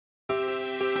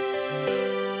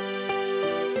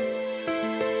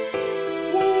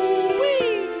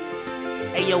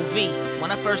AOV. When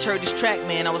I first heard this track,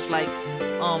 man, I was like,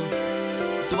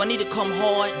 do I need to come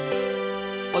hard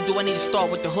or do I need to start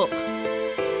with the hook?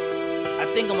 I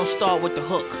think I'm gonna start with the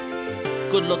hook.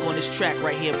 Good look on this track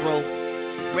right here, bro.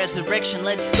 Resurrection,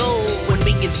 let's go. When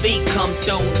me and V come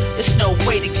through, there's no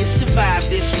way to get survive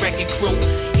this wrecking crew.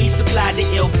 He supplied the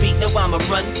ill beat, now I'ma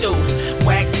run through.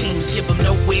 Whack teams give them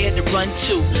nowhere to run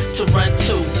to.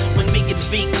 When me and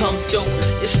V come through,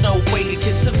 there's no way to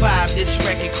get survive this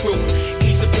wrecking crew.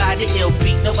 He supplied the ill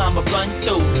beat, now I'ma run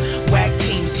through. Whack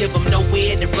teams give them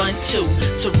nowhere to run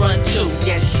to.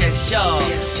 Yes, yes, y'all.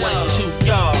 1, 2,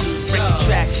 y'all. Wrecking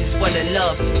tracks is what I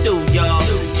love to do, y'all.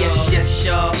 Yes, yes,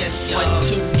 y'all. 1,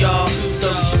 2, y'all. Throw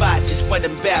the spot is what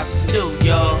I'm about to do,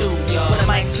 y'all. When the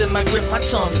mic's in my grip, my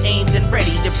tongue's aimed and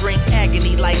ready to bring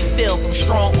agony like Phil from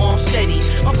Strong Arm Steady.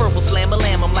 My verbal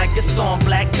slam-a-lam, I'm like a song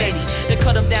Black Betty. They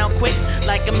cut them down quick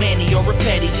like a Manny or a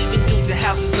Petty. Even through the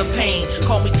houses of pain,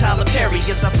 call me Tyler Perry.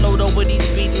 As I float over these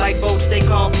beats like boats they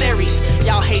call ferries.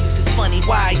 Y'all haters is funny,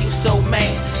 why are you so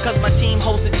mad? Cause my team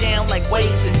holds it down like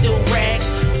waves and do-rags.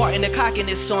 Parting the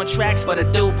cockiness on tracks, but I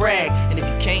do brag. And if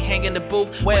you can't hang in the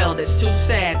booth, well, that's too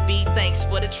sad. B, thanks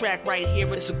for the track right here,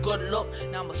 but it's a good look.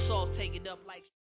 Now I'ma take it up like